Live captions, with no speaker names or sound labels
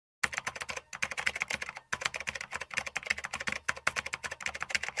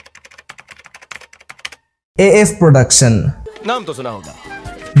AF Production नाम तो सुना होगा।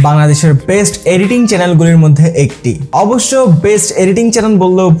 বাংলাদেশের বেস্ট এডিটিং চ্যানেলগুলির মধ্যে একটি। অবশ্য বেস্ট এডিটিং চ্যানেল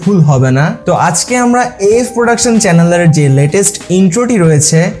বললেও ভুল হবে না। তো আজকে আমরা AF প্রোডাকশন চ্যানেলের যে লেটেস্ট ইন্ট্রোটি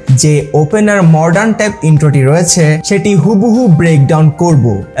রয়েছে, যে ওপেনার মডার্ন টাইপ ইন্ট্রোটি রয়েছে, সেটি হুবহু ব্রেকডাউন করব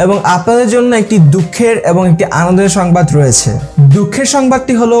এবং আপনাদের জন্য একটি দুঃখের এবং একটি আনন্দের সংবাদ রয়েছে। দুঃখের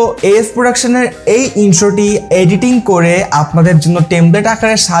সংবাদটি হলো AF প্রোডাকশনের এই ইন্ট্রোটি এডিটিং করে আপনাদের জন্য টেমপ্লেট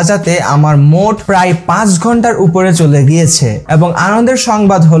আকারে সাজাতে আমার মোট প্রায় 5 ঘন্টার উপরে চলে গিয়েছে এবং আনন্দের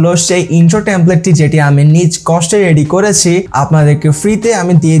সংবাদ হলো সেই ইন্ট্রো টেমপ্লেটটি যেটি আমি নিজ কষ্টে রেডি করেছি আপনাদেরকে ফ্রিতে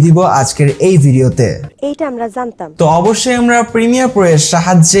আমি দিয়ে দিব আজকের এই ভিডিওতে। এইটা আমরা জানতাম। তো অবশ্যই আমরা প্রিমিয়ার প্রো এর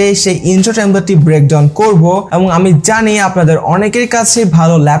সাহায্যে সেই ইন্ট্রো টেমপ্লেটটি ব্রেকডাউন করব এবং আমি জানি আপনাদের অনেকের কাছে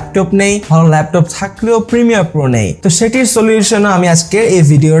ভালো ল্যাপটপ নেই, ভালো ল্যাপটপ থাকলেও প্রিমিয়ার প্রো নেই। তো সেটির সলিউশন আমি আজকের এই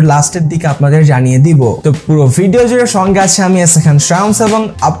ভিডিওর লাস্টের দিকে আপনাদের জানিয়ে দিব। তো পুরো ভিডিও জুড়ে সঙ্গে আছে আমি এখান শামস এবং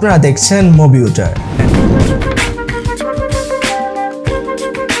আপনারা দেখছেন মোবিউটার।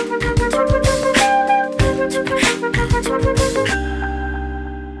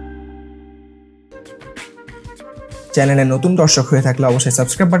 চ্যানেলে নতুন দর্শক হয়ে থাকলে অবশ্যই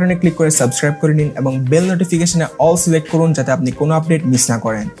সাবস্ক্রাইব বাটনে ক্লিক করে সাবস্ক্রাইব করে নিন এবং বেল নোটিফিকেশনে অল সিলেক্ট করুন যাতে আপনি কোনো আপডেট মিস না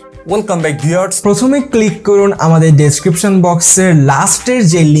করেন। Welcome back viewers. প্রথমে ক্লিক করুন আমাদের ডেসক্রিপশন বক্সের লাস্টের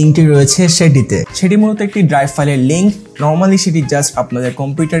যে লিঙ্কটি রয়েছে সেটিতে। সেটি মূলত একটি ড্রাইভ ফাইলের লিঙ্ক। নর্মালি সেটি জাস্ট আপনাদের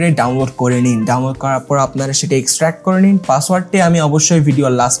কম্পিউটারে ডাউনলোড করে নিন। ডাউনলোড করার পর আপনারা সেটা এক্সট্রাক্ট করে নিন। পাসওয়ার্ডটি আমি অবশ্যই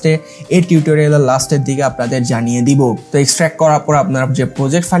ভিডিওর লাস্টে, এই টিউটোরিয়ালের লাস্টের দিকে আপনাদের জানিয়ে দিব। তো এক্সট্রাক্ট করার পর আপনারা যে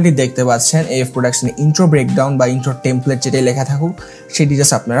প্রজেক্ট ফাইলটি দেখতে পাচ্ছেন AF প্রোডাকশন ইন্ট্রো ব্রেকডাউন বা ইন্ট্রো টেমপ্লেট যেটাই লেখা থাকুক সেটি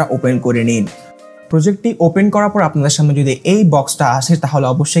জাস্ট আপনারা ওপেন করে নিন। প্রজেক্টটি ওপেন করার পর আপনাদের সামনে যদি এই বক্সটা আসে তাহলে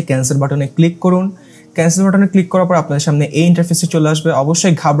অবশ্যই ক্যান্সেল বাটনে ক্লিক করুন। ক্যান্সেল বাটনে ক্লিক করার পর আপনাদের সামনে এই ইন্টারফেসে চলে আসবে।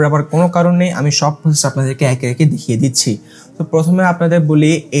 অবশ্যই ঘাবড়াবার কোনো কারণ নেই, আমি সব প্রসেস আপনাদেরকে একে একে দেখিয়ে দিচ্ছি। তো প্রথমে আপনাদের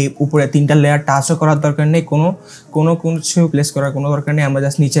বলি এই উপরে 3টা লেয়ার টাচও করার দরকার নেই, কোনো কিছু প্লেস করার কোনো দরকার নেই। আমরা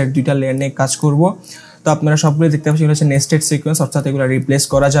জাস্ট নিচের 2টা লেয়ার নিয়ে কাজ করব। তো আপনারা সবগুলো দেখতে পাচ্ছেন এগুলো হচ্ছে নেস্টেড সিকোয়েন্স, অর্থাৎ এগুলো রিপ্লেস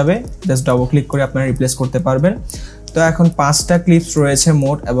করা যাবে। জাস্ট ডাবল ক্লিক করে আপনারা রিপ্লেস করতে পারবেন। তো এখন 5টা ক্লিপস রয়েছে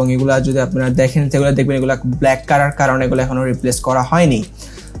মোট এবং এগুলো যদি আপনারা দেখেন সেগুলো দেখবেন এগুলো ব্ল্যাক কালার কারণে এগুলো এখনো রিপ্লেস করা হয়নি।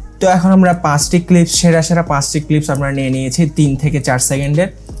 তো এখন আমরা 5টি ক্লিপস সেরা 5টি ক্লিপস আমরা নিয়ে নিয়েছি 3 থেকে 4 সেকেন্ডের।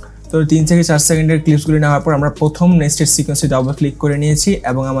 তো 3 থেকে 4 সেকেন্ডের ক্লিপসগুলি নেওয়ার পর আমরা প্রথম নেস্টেড সিকোয়েন্সে ডাবল ক্লিক করে নিয়েছি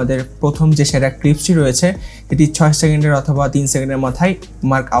এবং আমাদের প্রথম যে সেরা ক্লিপসটি রয়েছে এটি 6 সেকেন্ডের অথবা 3 সেকেন্ডের মাথায়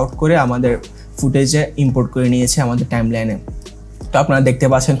মার্ক আউট করে আমাদের ফুটেজে ইম্পোর্ট করে নিয়েছে আমাদের টাইমলাইনে। তো আপনারা দেখতে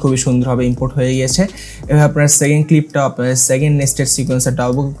পাচ্ছেন খুবই সুন্দরভাবে ইম্পোর্ট হয়ে গিয়েছে। এভাবে আপনার সেকেন্ড ক্লিপটা আপনাদের সেকেন্ড নেস্টেড সিকোয়েন্সে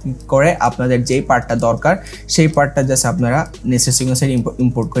ডাবল ক্লিক করে আপনাদের যেই পার্টটা দরকার সেই পার্টটা জাস্ট আপনারা নেস্টেড সিকোয়েন্সে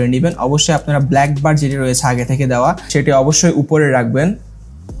ইম্পোর্ট করে নেবেন। অবশ্যই আপনারা ব্ল্যাক বার যেটি রয়েছে আগে থেকে দেওয়া সেটি অবশ্যই উপরে রাখবেন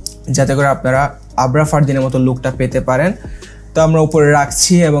যাতে করে আপনারা আবরা ফারদিনের মতো লুকটা পেতে পারেন। তো আমরা উপরে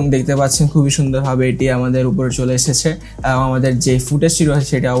রাখছি এবং দেখতে পাচ্ছেন খুবই সুন্দরভাবে এটি আমাদের উপরে চলে এসেছে এবং আমাদের যে ফুটেজটি রয়েছে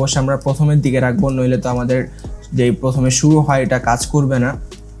সেটা অবশ্যই আমরা প্রথমের দিকে রাখবো, নইলে তো আমাদের যে প্রথমে শুরু হয় এটা কাজ করবে না।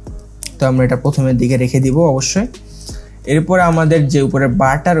 তো আমরা এটা প্রথমের দিকে রেখে দিব অবশ্যই। এরপরে আমাদের যে উপরে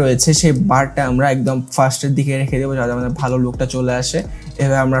বারটা রয়েছে সেই বারটা আমরা একদম ফার্স্টের দিকে রেখে দেবো যাতে আমাদের ভালো লুকটা চলে আসে।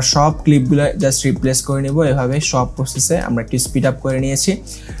 এভাবে আমরা সব ক্লিপগুলো জাস্ট রিপ্লেস করে নেব। এভাবে সব প্রসেসে আমরা একটু স্পিড আপ করে নিয়েছি।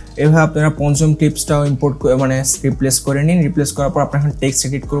 এভাবে আপনারা পঞ্চম ক্লিপসটাও ইম্পোর্ট মানে রিপ্লেস করে নিন। রিপ্লেস করার পর আপনারা এখন টেক্সট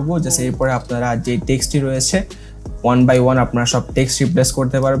এডিট করবো। জাস্ট এরপরে আপনারা যে টেক্সটটি রয়েছে 1 by 1 আপনারা সব টেক্সট রিপ্লেস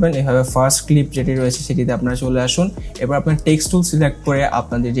করতে পারবেন। এভাবে ফার্স্ট ক্লিপ যেটি রয়েছে সেটিতে আপনারা চলে আসুন। এবার আপনার টেক্সট টুল সিলেক্ট করে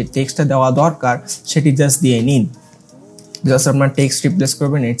আপনাদের যে টেক্সটটা দেওয়া দরকার সেটি জাস্ট দিয়ে নিন। জাস্ট আপনার টেক্সট রিপ্লেস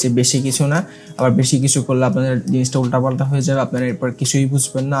করবেন, এর চেয়ে বেশি কিছু না। আবার বেশি কিছু করলে আপনাদের জিনিসটা উল্টাপাল্টা হয়ে যাবে, আপনারা এরপর কিছুই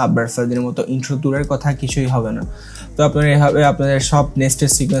বুঝবেন না। আবার ফারদিনের মতো ইন্ট্রো দূরের কথা কিছুই হবে না। তো আপনারা এভাবে আপনাদের সব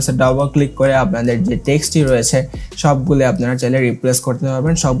নেস্টেড সিকোয়েন্সে ডাবল ক্লিক করে আপনাদের যে টেক্সটটি রয়েছে সবগুলো আপনারা চাইলে রিপ্লেস করতে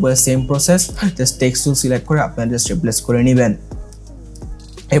পারবেন। সবগুলো same process, just text tool select করে আপনারা জাস্ট রিপ্লেস করে নেবেন।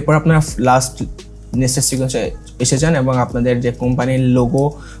 এরপর আপনারা লাস্ট নেস্টেড সিকোয়েন্সে এসে যান এবং আপনাদের যে কোম্পানির লোগো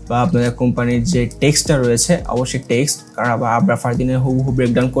বা আপনাদের কোম্পানির যে টেক্সটটা রয়েছে অবশ্যই টেক্সট, কারণ আমরা ফারদিনের হুবহু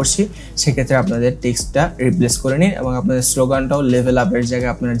ব্রেকডাউন করছি সেক্ষেত্রে আপনাদের টেক্সটটা রিপ্লেস করে নিন এবং আপনাদের স্লোগানটাও লেভেল আপের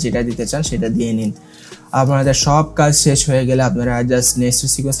জায়গায় আপনারা যেটা দিতে চান সেটা দিয়ে নিন। আপনাদের সব কাজ শেষ হয়ে গেলে আপনারা জাস্ট নেক্সট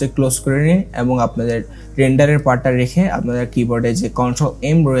সিকোয়েন্সটা ক্লোজ করে নিন এবং আপনাদের রেন্ডারের পার্টটা রেখে আপনাদের কিবোর্ডে যে কন্ট্রোল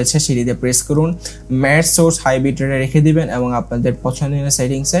এম রয়েছে সেটিতে প্রেস করুন। ম্যাট সোর্স হাই বিটরেটে রেখে দিবেন এবং আপনাদের পছন্দের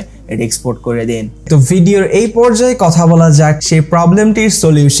সেটিংসে এটা এক্সপোর্ট করে দিন। তো ভিডিওর এই পর্যায়ে কথা বলা যাক সেই প্রবলেমটির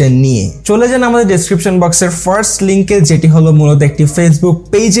সলিউশন নিয়ে। চলে যান আমাদের ডেসক্রিপশন বক্সের ফার্স্ট লিঙ্কে, যেটি হলো মূলত একটি ফেসবুক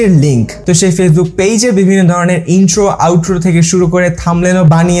পেজের লিঙ্ক। তো সেই ফেসবুক পেজে বিভিন্ন ধরনের ইন্ট্রো আউট্রো থেকে শুরু করে থাম্বনেলও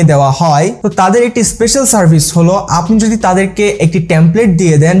বানিয়ে দেওয়া হয়। তো তাদের একটি স্পেশাল স্পেশাল সার্ভিস হলো আপনি যদি তাদেরকে একটি টেমপ্লেট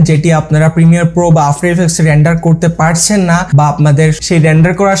দিয়ে দেন যেটি আপনারা প্রিমিয়ার প্রো বা আফটার এফেক্টস রেন্ডার করতে পারছেন না বা আপনাদের সেই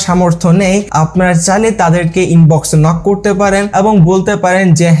রেন্ডার করার সামর্থ্য নেই, আপনারা চাইলে তাদেরকে ইনবক্সে নক করতে পারেন এবং বলতে পারেন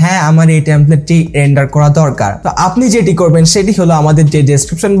যে হ্যাঁ আমার এই টেমপ্লেটটি রেন্ডার করা দরকার। তো আপনি যেটি করবেন সেটি হলো আমাদের যে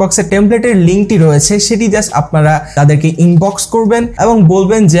ডেসক্রিপশন বক্সে টেমপ্লেটের লিঙ্কটি রয়েছে সেটি জাস্ট আপনারা তাদেরকে ইনবক্স করবেন এবং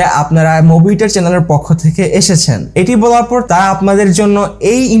বলবেন যে আপনারা মোবিটার চ্যানেলের পক্ষ থেকে এসেছেন। এটি বলার পর তারা আপনাদের জন্য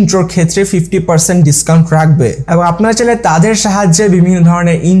এই ইন্ট্রোর ক্ষেত্রে 50% ডিসকাউন্ট রাখবে এবং আপনারা চাইলে তাদের সাহায্যে বিভিন্ন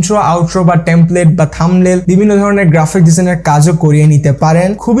ধরনের ইন্ট্রো, আউট্রো বা টেমপ্লেট বা থাম্বনেল বিভিন্ন ধরনের গ্রাফিক ডিজাইনের কাজও করিয়ে নিতে পারেন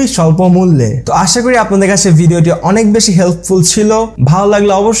খুবই স্বল্প মূল্যে। তো আশা করি আপনাদের কাছে ভিডিওটি অনেক বেশি হেল্পফুল ছিল। ভালো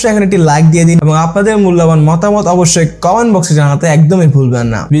লাগলে অবশ্যই এখানে একটি লাইক দিয়ে দিন এবং আপনাদের মূল্যবান মতামত অবশ্যই কমেন্ট বক্সে জানাতে একদমই ভুলবেন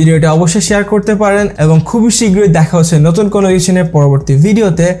না। ভিডিওটি অবশ্যই শেয়ার করতে পারেন এবং খুবই শীঘ্রই দেখা হচ্ছে নতুন কোনো কিছু নিয়ে পরবর্তী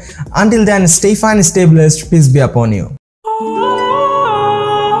ভিডিওতে। Until then, stay fine, stay blessed, peace be আপন ইউ।